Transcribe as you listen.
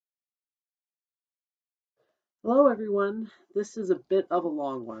Hello, everyone. This is a bit of a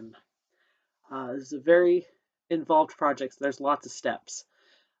long one. This is a very involved project. So there's lots of steps,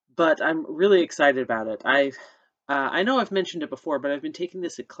 but I'm really excited about it. I know I've mentioned it before, but I've been taking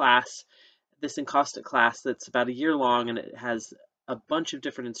this class, this Encaustic class that's about a year long, and it has a bunch of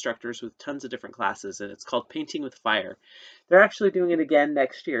different instructors with tons of different classes, and it's called Painting with Fire. They're actually doing it again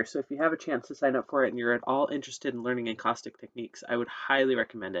next year, so if you have a chance to sign up for it and you're at all interested in learning encaustic techniques, I would highly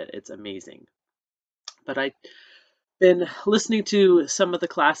recommend it. It's amazing. But I've been listening to some of the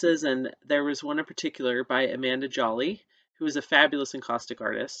classes, and there was one in particular by Amanda Jolly, who is a fabulous encaustic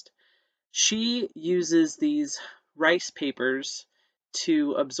artist. She uses these rice papers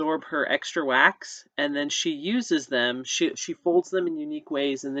to absorb her extra wax, and then she uses them, she folds them in unique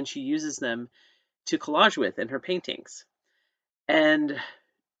ways, and then she uses them to collage with in her paintings. And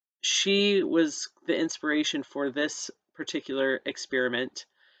she was the inspiration for this particular experiment.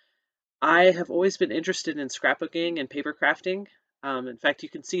 I have always been interested in scrapbooking and paper crafting. In fact, you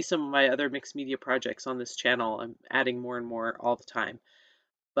can see some of my other mixed media projects on this channel. I'm adding more and more all the time.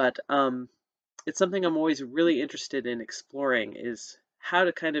 But it's something I'm always really interested in exploring is how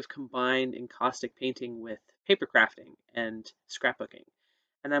to kind of combine encaustic painting with paper crafting and scrapbooking.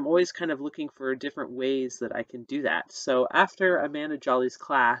 And I'm always kind of looking for different ways that I can do that. So after Amanda Jolly's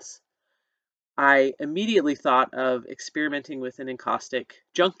class, I immediately thought of experimenting with an encaustic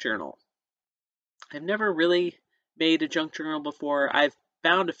junk journal. I've never really made a junk journal before. I've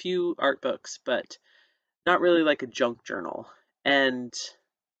bound a few art books, but not really like a junk journal. And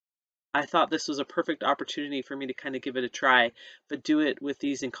I thought this was a perfect opportunity for me to kind of give it a try, but do it with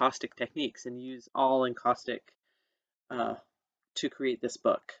these encaustic techniques and use all encaustic uh, to create this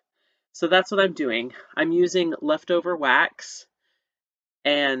book. So that's what I'm doing. I'm using leftover wax,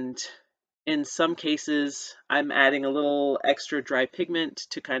 and in some cases, I'm adding a little extra dry pigment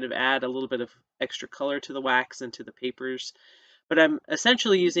to kind of add a little bit of extra color to the wax and to the papers. But I'm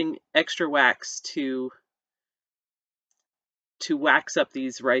essentially using extra wax to wax up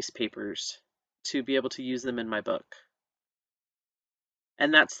these rice papers to be able to use them in my book.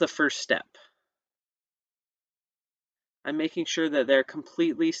 And that's the first step. I'm making sure that they're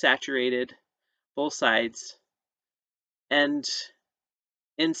completely saturated, both sides, and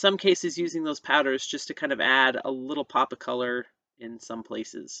in some cases using those powders just to kind of add a little pop of color in some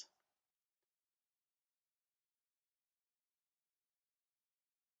places.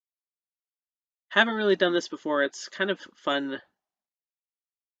 Haven't really done this before. It's kind of fun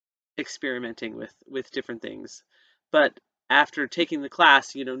experimenting with different things. But after taking the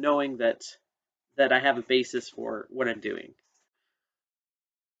class, knowing that I have a basis for what I'm doing.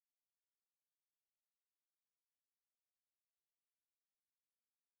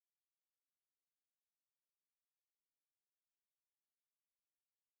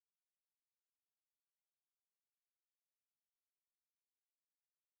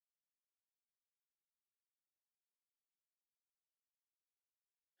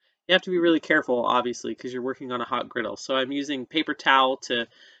 You have to be really careful, obviously, because you're working on a hot griddle. So I'm using paper towel to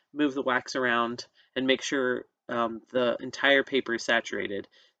move the wax around and make sure the entire paper is saturated.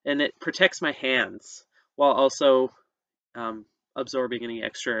 And it protects my hands while also absorbing any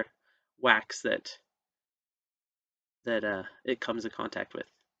extra wax that it comes in contact with.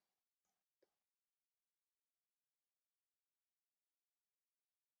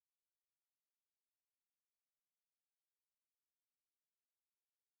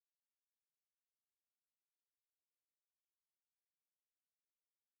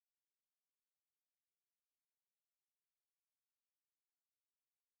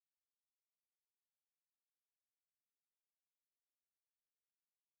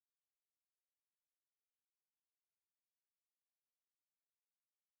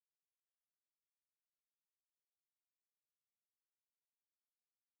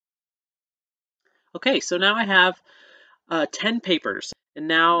 Okay, so now I have 10 papers, and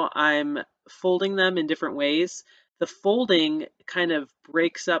now I'm folding them in different ways. The folding kind of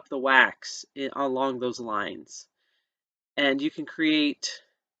breaks up the wax along those lines, and you can create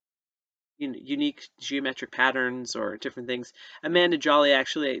unique geometric patterns or different things. Amanda Jolly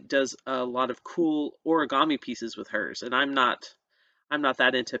actually does a lot of cool origami pieces with hers, and I'm not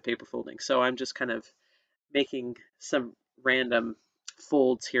that into paper folding, so I'm just kind of making some random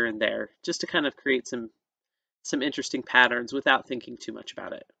folds here and there just to kind of create some interesting patterns without thinking too much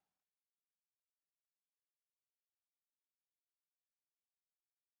about it.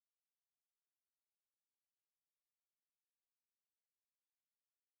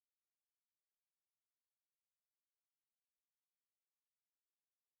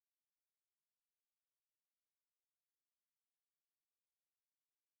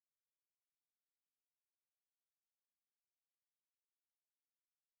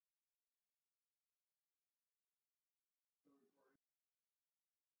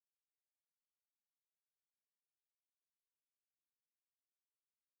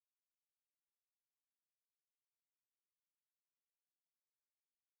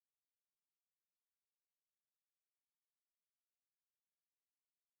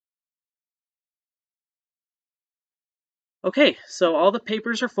 Okay, so all the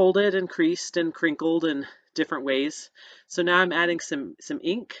papers are folded and creased and crinkled in different ways. So now I'm adding some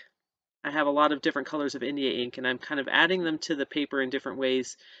ink. I have a lot of different colors of India ink, and I'm kind of adding them to the paper in different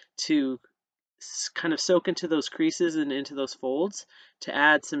ways to kind of soak into those creases and into those folds to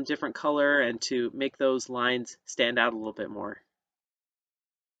add some different color and to make those lines stand out a little bit more.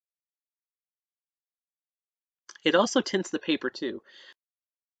 It also tints the paper too.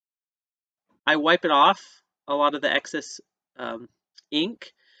 I wipe it off a lot of the excess um,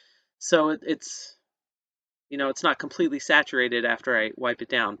 ink, so it's it's not completely saturated after I wipe it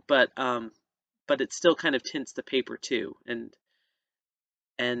down, but it still kind of tints the paper too, and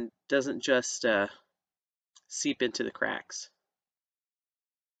doesn't just seep into the cracks.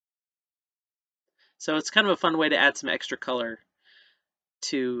 So it's kind of a fun way to add some extra color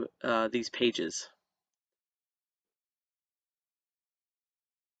to these pages.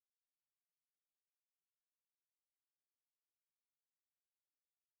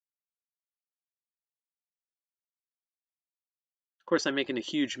 Of course, I'm making a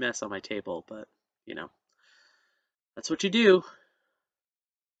huge mess on my table, but you know, that's what you do.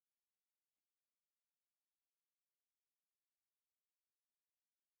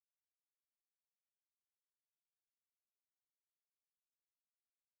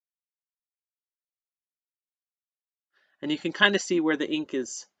 And you can kind of see where the ink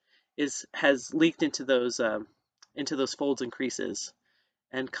is has leaked into those folds and creases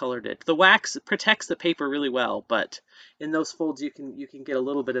and colored it. The wax protects the paper really well, but in those folds you can get a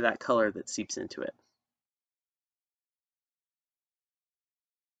little bit of that color that seeps into it.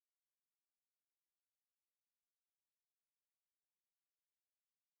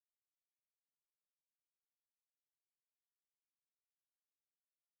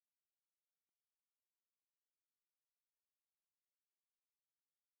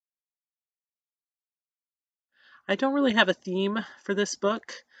 I don't really have a theme for this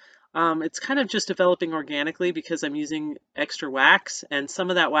book. It's kind of just developing organically because I'm using extra wax, and some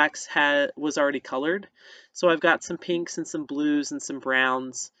of that wax was already colored. So I've got some pinks and some blues and some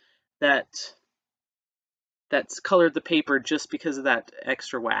browns that that's colored the paper just because of that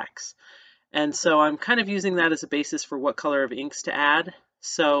extra wax. And so I'm kind of using that as a basis for what color of inks to add.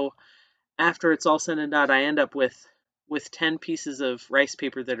 So after it's all said and done, I end up with 10 pieces of rice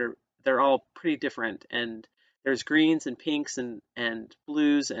paper that are they're all pretty different, and there's greens and pinks and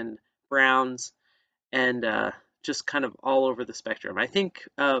blues and browns and just kind of all over the spectrum. I think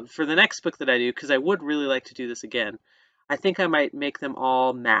for the next book that I do, because I would really like to do this again, I think I might make them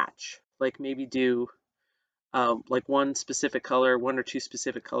all match. Like maybe do like one specific color, one or two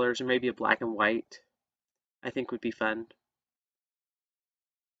specific colors, or maybe a black and white. I think would be fun.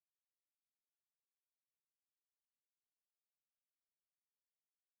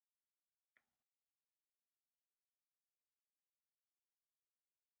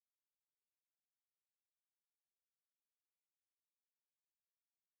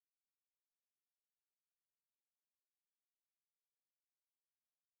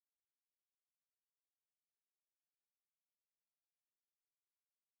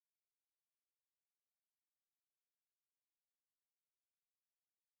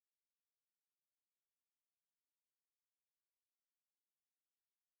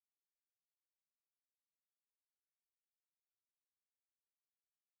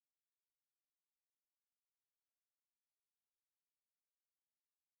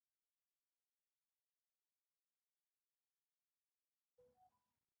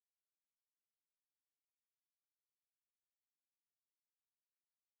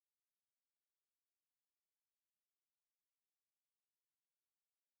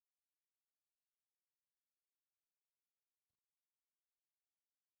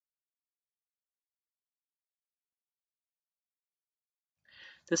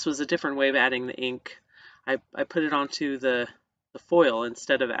 This was a different way of adding the ink. I put it onto the foil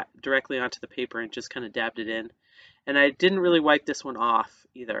instead of directly onto the paper and just kind of dabbed it in. And I didn't really wipe this one off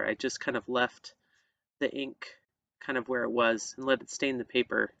either. I just kind of left the ink kind of where it was and let it stain the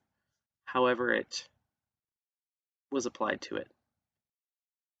paper however it was applied to it.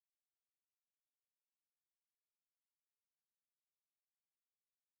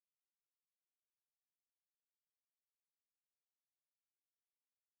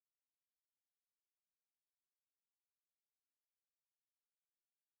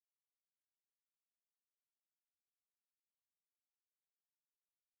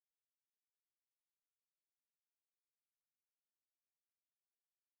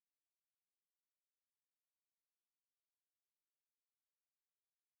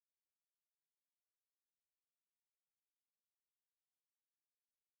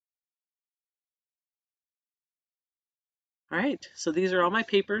 All right, so these are all my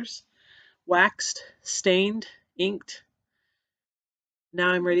papers, waxed, stained, inked.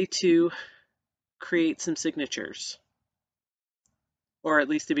 Now I'm ready to create some signatures, or at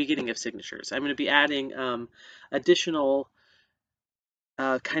least the beginning of signatures. I'm going to be adding additional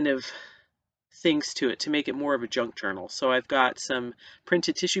kind of things to it to make it more of a junk journal. So I've got some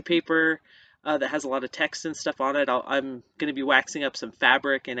printed tissue paper that has a lot of text and stuff on it. I'm going to be waxing up some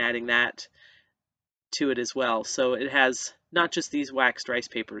fabric and adding that to it as well. So it has not just these waxed rice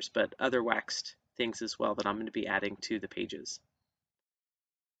papers, but other waxed things as well that I'm going to be adding to the pages.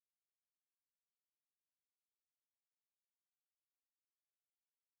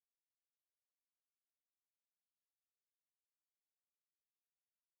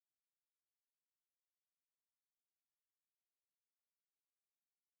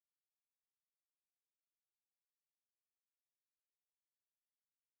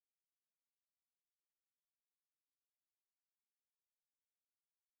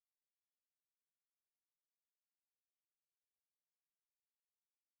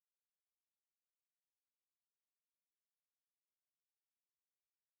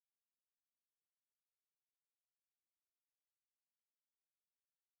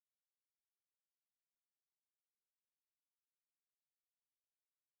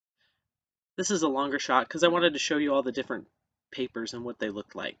 This is a longer shot because I wanted to show you all the different papers and what they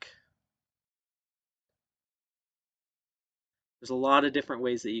look like. There's a lot of different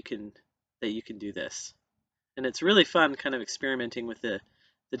ways that you can do this. And it's really fun kind of experimenting with the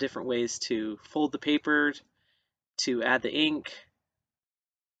different ways to fold the paper, to add the ink,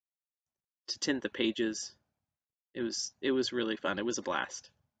 to tint the pages. It was really fun. It was a blast.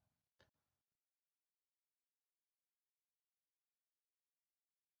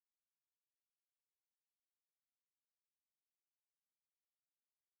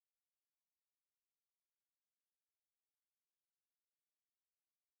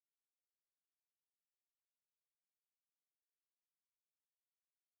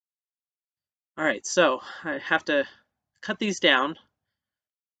 All right, so I have to cut these down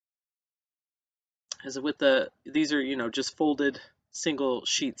as with these are, just folded single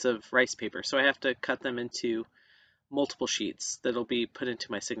sheets of rice paper. So I have to cut them into multiple sheets that'll be put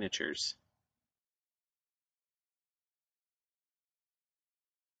into my signatures.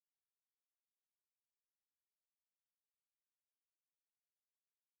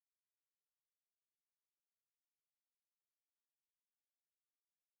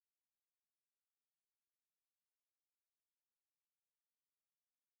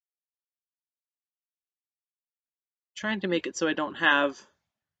 Trying to make it so I don't have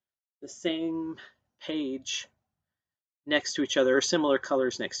the same page next to each other or similar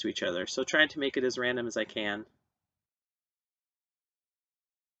colors next to each other. So trying to make it as random as I can.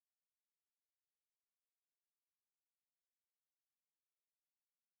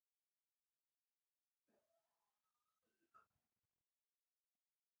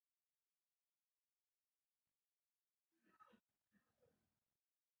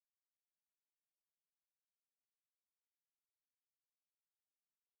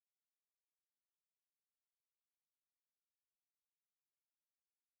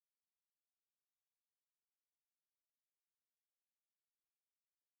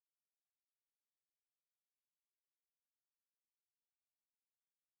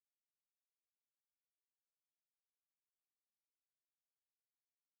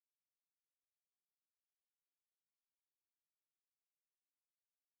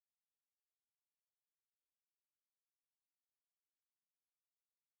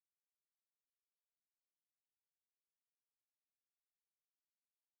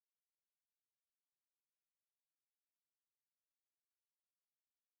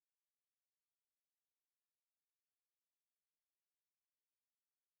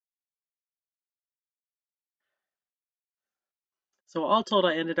 So all told,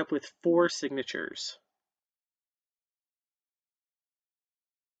 I ended up with 4 signatures.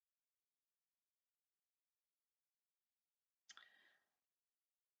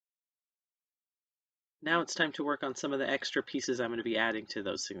 Now it's time to work on some of the extra pieces I'm going to be adding to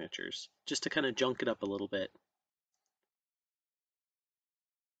those signatures, just to kind of junk it up a little bit.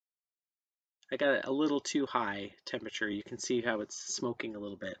 I got it a little too high temperature. You can see how it's smoking a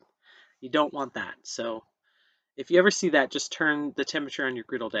little bit. You don't want that. So if you ever see that, just turn the temperature on your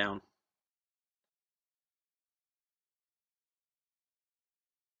griddle down.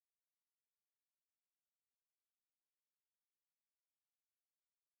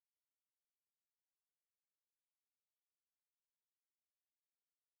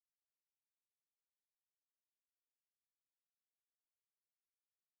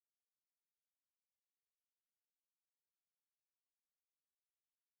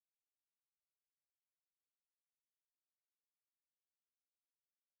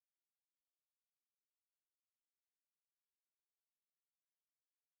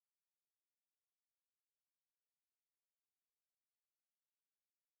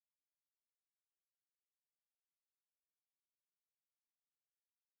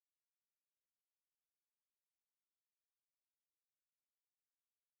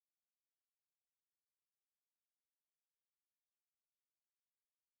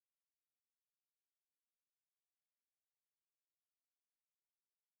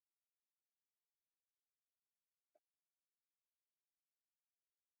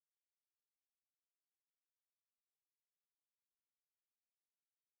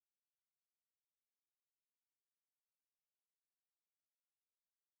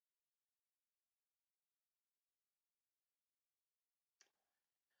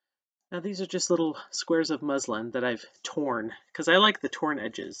 Now these are just little squares of muslin that I've torn because I like the torn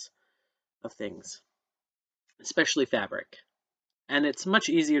edges of things, especially fabric. And it's much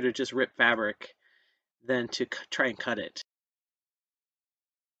easier to just rip fabric than to try and cut it.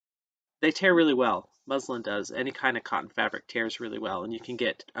 They tear really well. Muslin does. Any kind of cotton fabric tears really well, and you can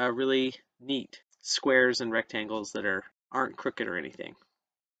get really neat squares and rectangles that aren't crooked or anything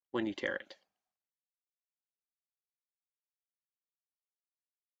when you tear it.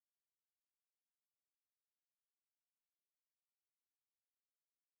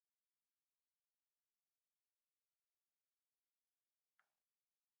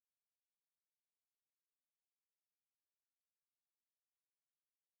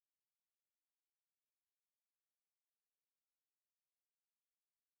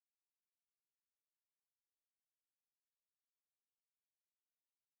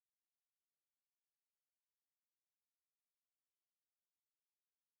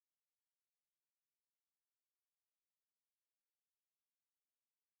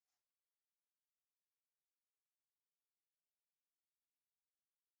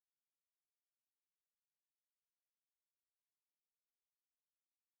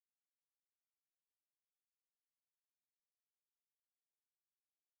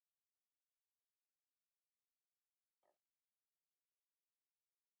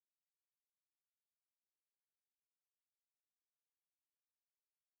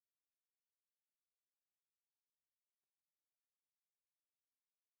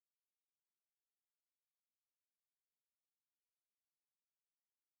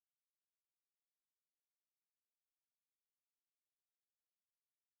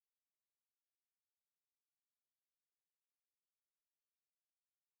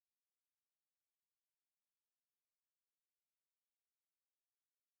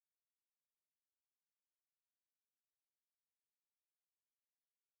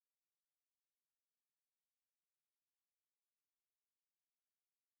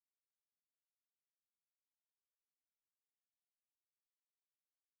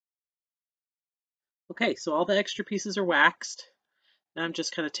 Okay, so all the extra pieces are waxed. Now I'm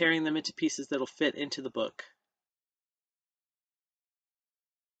just kind of tearing them into pieces that'll fit into the book.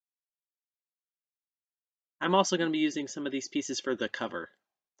 I'm also going to be using some of these pieces for the cover.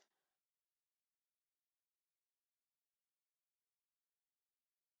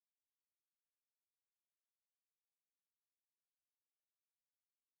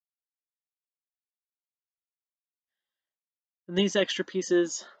 And these extra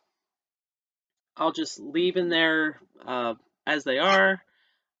pieces, I'll just leave in there as they are.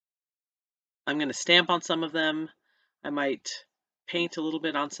 I'm going to stamp on some of them. I might paint a little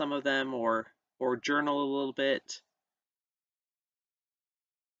bit on some of them or journal a little bit.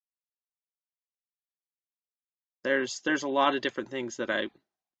 There's a lot of different things that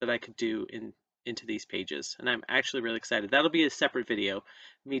I could do into these pages, and I'm actually really excited. That'll be a separate video,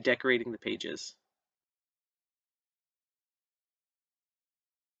 me decorating the pages.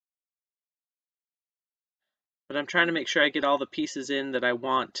 But I'm trying to make sure I get all the pieces in that I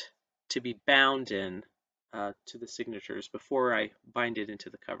want to be bound in to the signatures before I bind it into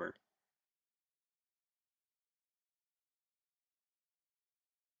the cover.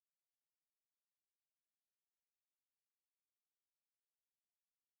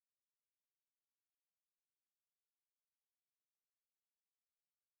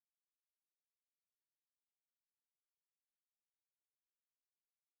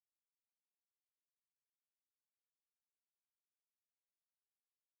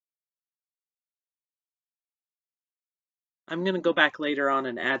 I'm going to go back later on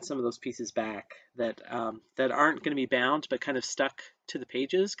and add some of those pieces back that aren't going to be bound but kind of stuck to the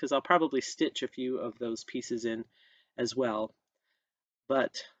pages, because I'll probably stitch a few of those pieces in as well.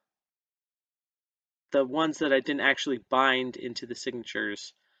 But the ones that I didn't actually bind into the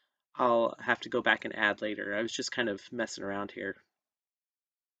signatures, I'll have to go back and add later. I was just kind of messing around here.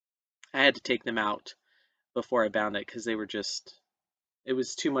 I had to take them out before I bound it because it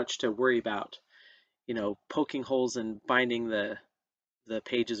was too much to worry about, poking holes and binding the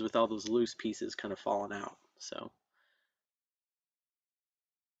pages with all those loose pieces kind of falling out. So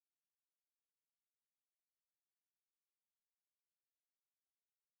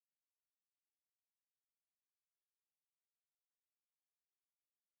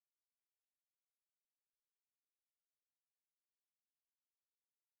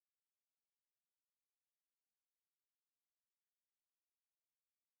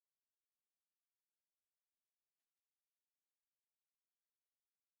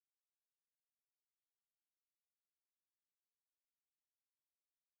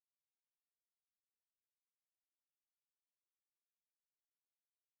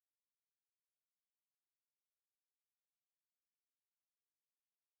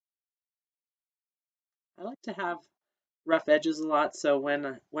I like to have rough edges a lot, so when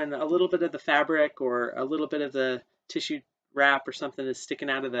a little bit of the fabric or a little bit of the tissue wrap or something is sticking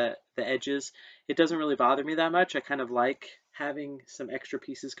out of the edges, it doesn't really bother me that much. I kind of like having some extra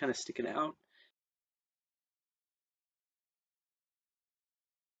pieces kind of sticking out.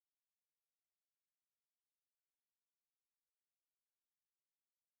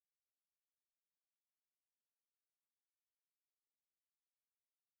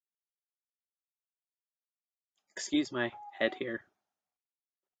 Excuse my head here.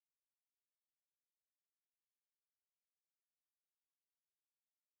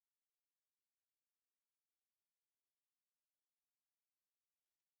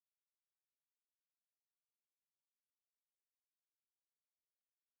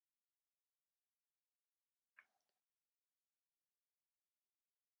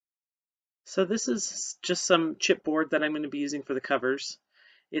 So this is just some chipboard that I'm going to be using for the covers.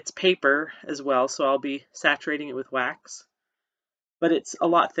 It's paper as well, so I'll be saturating it with wax, but it's a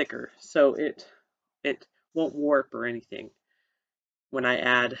lot thicker, so it won't warp or anything when I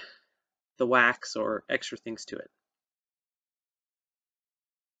add the wax or extra things to it.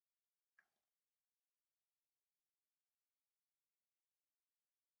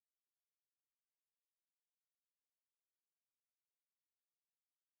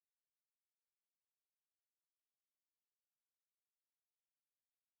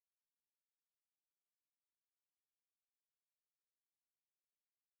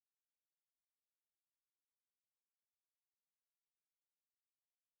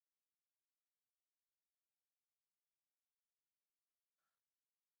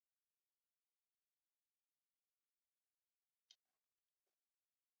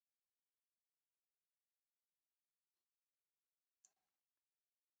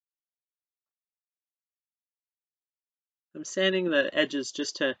 I'm sanding the edges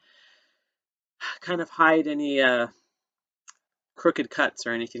just to kind of hide any crooked cuts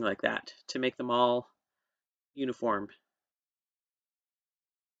or anything like that, to make them all uniform.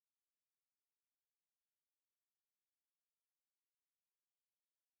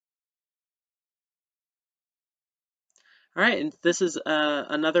 All right, and this is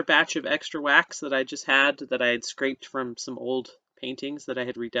another batch of extra wax that I just had that I had scraped from some old paintings that I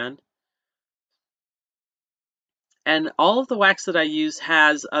had redone. And all of the wax that I use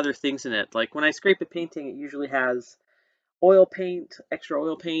has other things in it. Like when I scrape a painting, it usually has oil paint, extra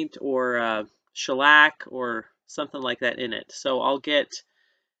oil paint, or shellac or something like that in it. So I'll get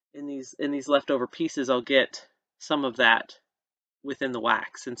in these leftover pieces, I'll get some of that within the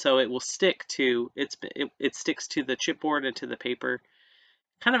wax, and so it will stick to it sticks to the chipboard and to the paper.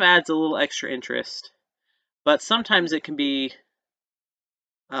 Kind of adds a little extra interest, but sometimes it can be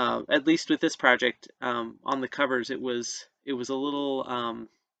at least with this project on the covers, it was a little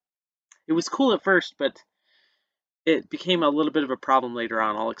it was cool at first, but it became a little bit of a problem later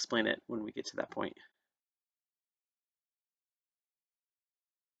on. I'll explain it when we get to that point.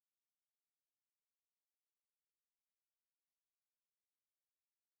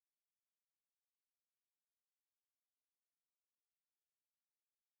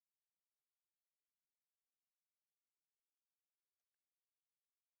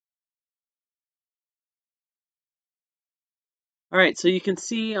 All right, so you can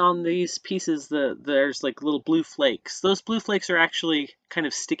see on these pieces there's like little blue flakes. Those blue flakes are actually kind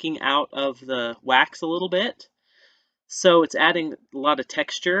of sticking out of the wax a little bit. So it's adding a lot of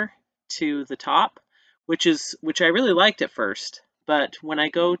texture to the top, which I really liked at first. But when I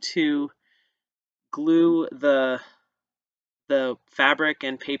go to glue the fabric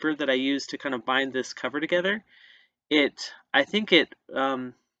and paper that I use to kind of bind this cover together, I think it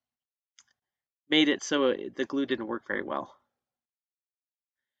made it so the glue didn't work very well.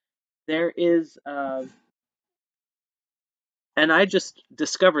 There is and I just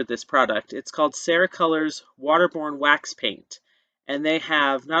discovered this product. It's called Ceracolor's Waterborne Wax Paint. And they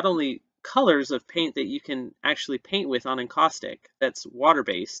have not only colors of paint that you can actually paint with on Encaustic that's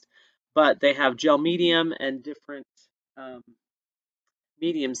water-based, but they have gel medium and different um,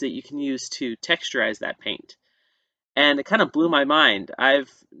 mediums that you can use to texturize that paint. And it kind of blew my mind.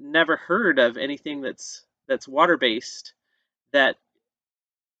 I've never heard of anything that's water-based that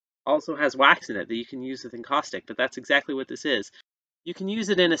also has wax in it that you can use with Encaustic, but that's exactly what this is. You can use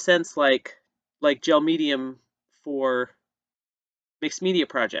it in a sense like gel medium for mixed media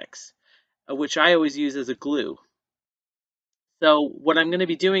projects, which I always use as a glue. So what I'm going to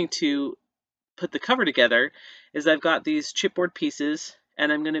be doing to put the cover together is I've got these chipboard pieces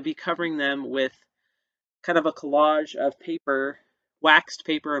and I'm going to be covering them with kind of a collage of paper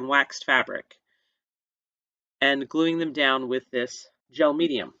and waxed fabric, and gluing them down with this gel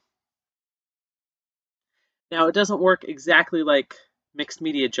medium. Now it doesn't work exactly like mixed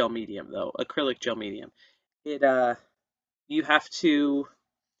media gel medium though, acrylic gel medium. It You have to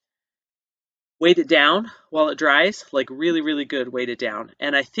weight it down while it dries, like really, really good weight it down.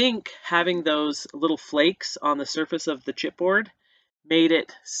 And I think having those little flakes on the surface of the chipboard made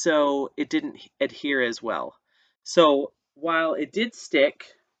it so it didn't adhere as well. So while it did stick,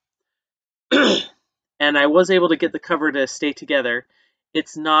 and I was able to get the cover to stay together,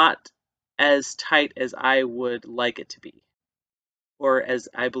 it's not as tight as I would like it to be, or as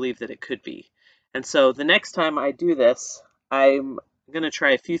I believe that it could be. And so the next time I do this, I'm going to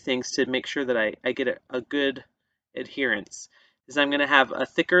try a few things to make sure that I get a good adherence. Is I'm going to have a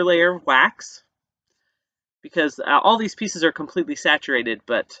thicker layer of wax, because all these pieces are completely saturated,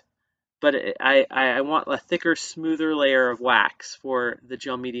 but I want a thicker, smoother layer of wax for the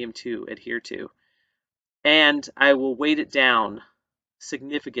gel medium to adhere to. And I will weight it down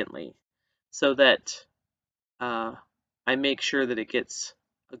significantly so that I make sure that it gets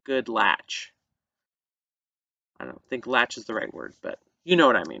a good latch. I don't think latch is the right word, but you know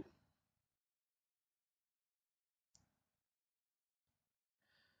what I mean.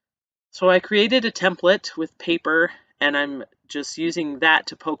 So I created a template with paper, and I'm just using that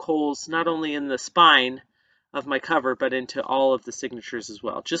to poke holes not only in the spine of my cover, but into all of the signatures as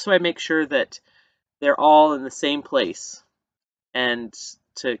well, just so I make sure that they're all in the same place and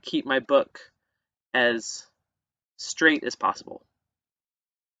to keep my book as straight as possible.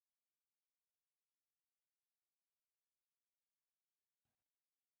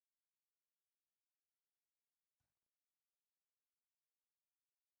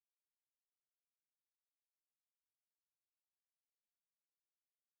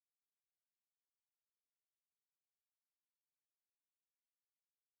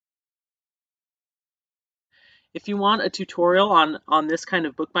 If you want a tutorial on this kind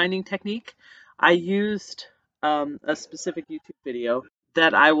of bookbinding technique, I used a specific YouTube video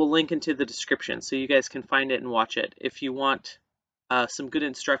that I will link into the description so you guys can find it and watch it if you want some good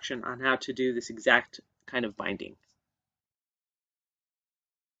instruction on how to do this exact kind of binding.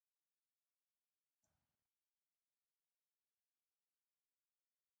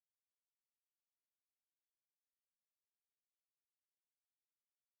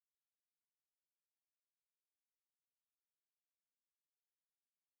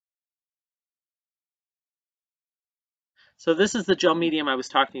 So this is the gel medium I was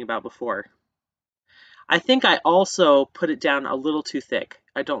talking about before. I think I also put it down a little too thick.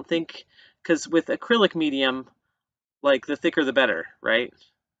 I don't think, because with acrylic medium, like the thicker the better, right?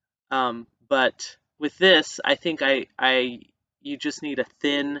 But with this, I think you just need a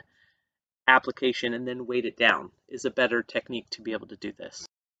thin application and then weight it down is a better technique to be able to do this.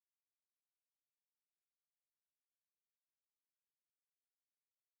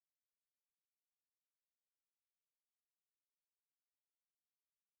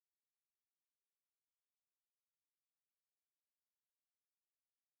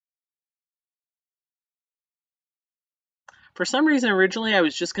 For some reason, originally I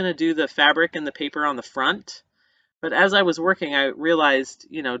was just going to do the fabric and the paper on the front, but as I was working, I realized,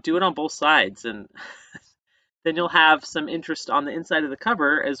 do it on both sides, and then you'll have some interest on the inside of the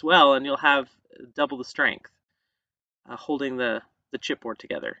cover as well, and you'll have double the strength holding the chipboard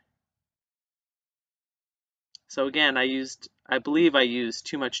together. So again, I believe I used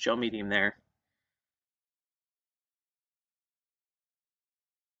too much gel medium there,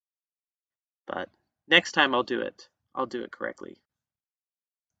 but next time I'll do it. I'll do it correctly.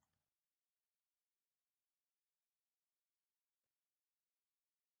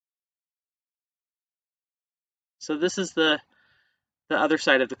 So this is the other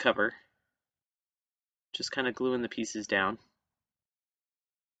side of the cover. Just kind of gluing the pieces down.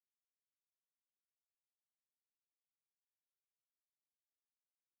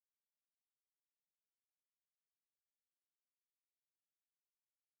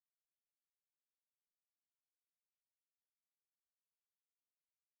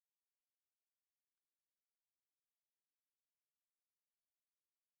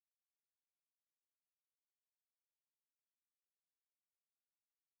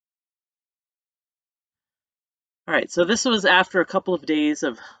 All right, so this was after a couple of days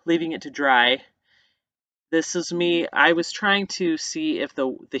of leaving it to dry. This is me. I was trying to see if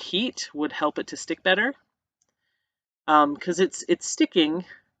the heat would help it to stick better, because it's sticking,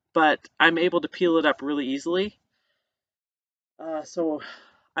 but I'm able to peel it up really easily. So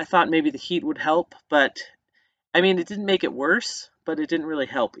I thought maybe the heat would help, but I mean, it didn't make it worse, but it didn't really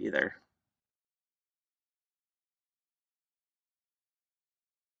help either.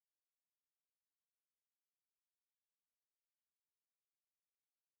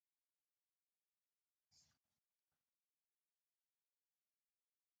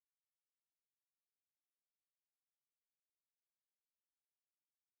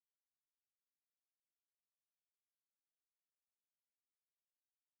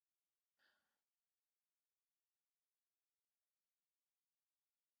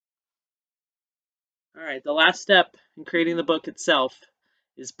 All right, the last step in creating the book itself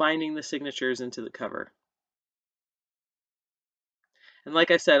is binding the signatures into the cover. And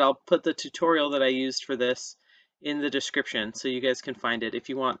like I said, I'll put the tutorial that I used for this in the description so you guys can find it if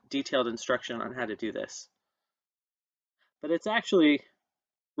you want detailed instruction on how to do this. But it's actually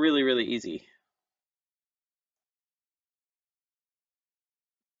really, really easy.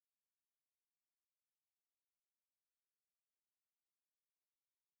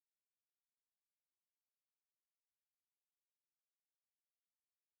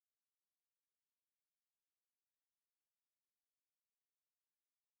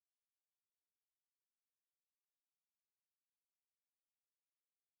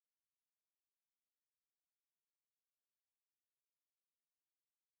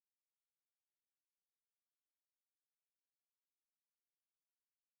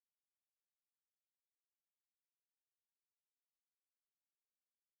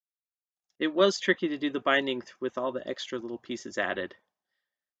 It was tricky to do the binding with all the extra little pieces added.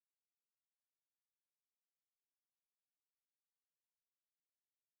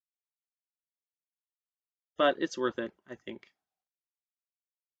 But it's worth it, I think.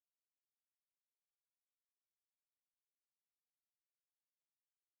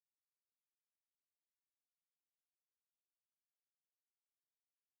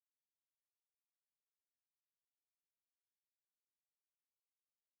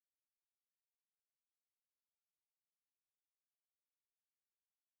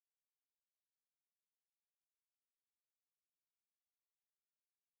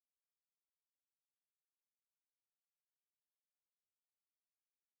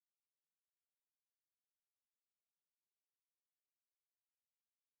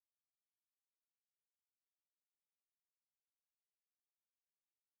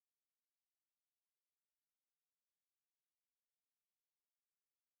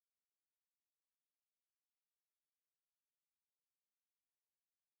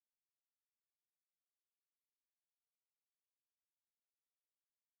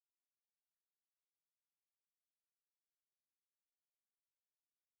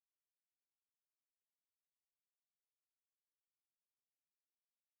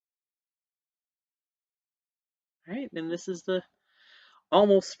 All right, and this is the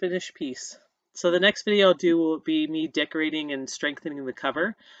almost finished piece. So the next video I'll do will be me decorating and strengthening the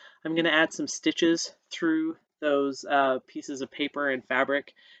cover. I'm going to add some stitches through those pieces of paper and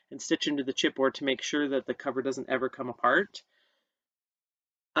fabric and stitch into the chipboard to make sure that the cover doesn't ever come apart.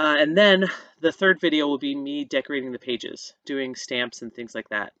 And then the third video will be me decorating the pages, doing stamps and things like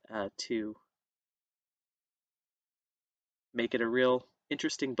that to make it a real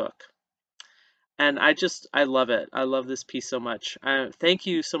interesting book. And I love it. I love this piece so much. Thank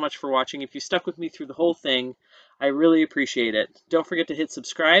you so much for watching. If you stuck with me through the whole thing, I really appreciate it. Don't forget to hit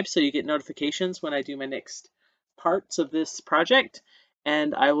subscribe so you get notifications when I do my next parts of this project.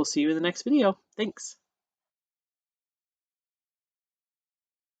 And I will see you in the next video. Thanks.